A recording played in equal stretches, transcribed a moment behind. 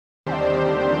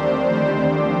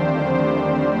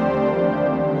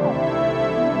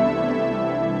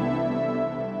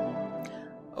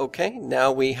Okay,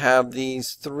 now we have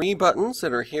these three buttons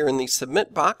that are here in the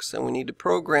submit box, and we need to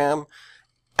program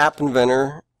App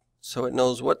Inventor so it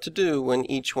knows what to do when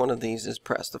each one of these is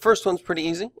pressed. The first one's pretty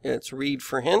easy. It's read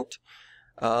for hint,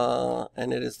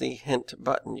 and it is the hint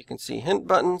button. You can see hint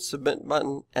button, submit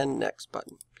button, and next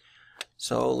button.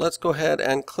 So let's go ahead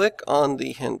and click on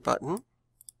the hint button.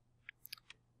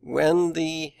 When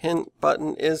the hint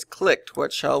button is clicked,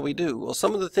 what shall we do? Well,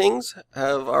 some of the things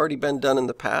have already been done in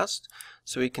the past.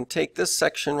 So we can take this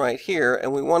section right here,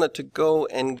 and we want it to go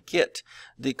and get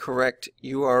the correct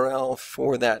URL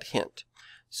for that hint.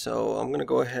 So I'm going to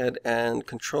go ahead and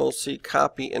Control-C,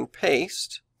 copy and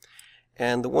paste.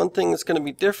 And the one thing that's going to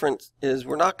be different is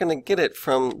we're not going to get it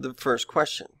from the first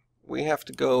question. We have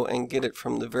to go and get it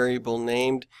from the variable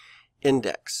named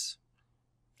index.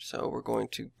 So we're going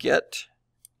to get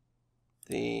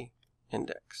the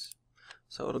index.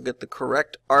 So it'll get the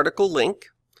correct article link.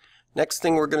 Next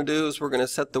thing we're going to do is we're going to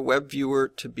set the web viewer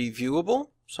to be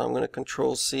viewable. So I'm going to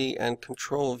Control-C and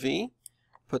Control-V.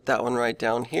 Put that one right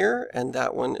down here, and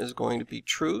that one is going to be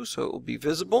true, so it will be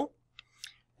visible.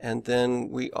 And then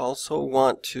we also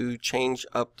want to change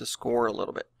up the score a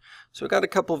little bit. So we've got a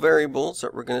couple variables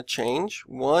that we're going to change.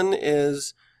 One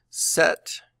is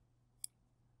set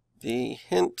the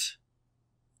hint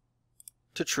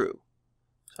to true.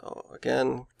 So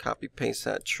again, copy paste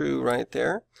that true right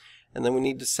there. And then we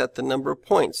need to set the number of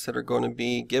points that are going to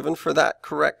be given for that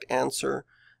correct answer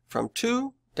from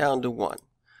 2 down to 1.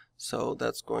 So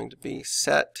that's going to be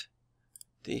set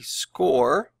the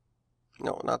score,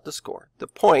 no, not the score, the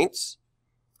points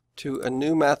to a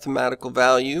new mathematical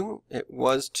value. It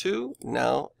was 2,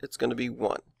 now it's going to be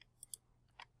 1.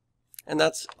 And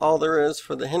that's all there is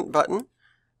for the hint button.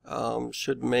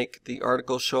 Should make the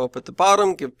article show up at the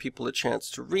bottom, give people a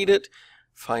chance to read it,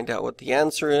 find out what the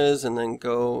answer is, and then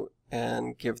go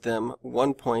and give them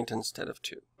 1 point instead of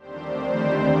 2.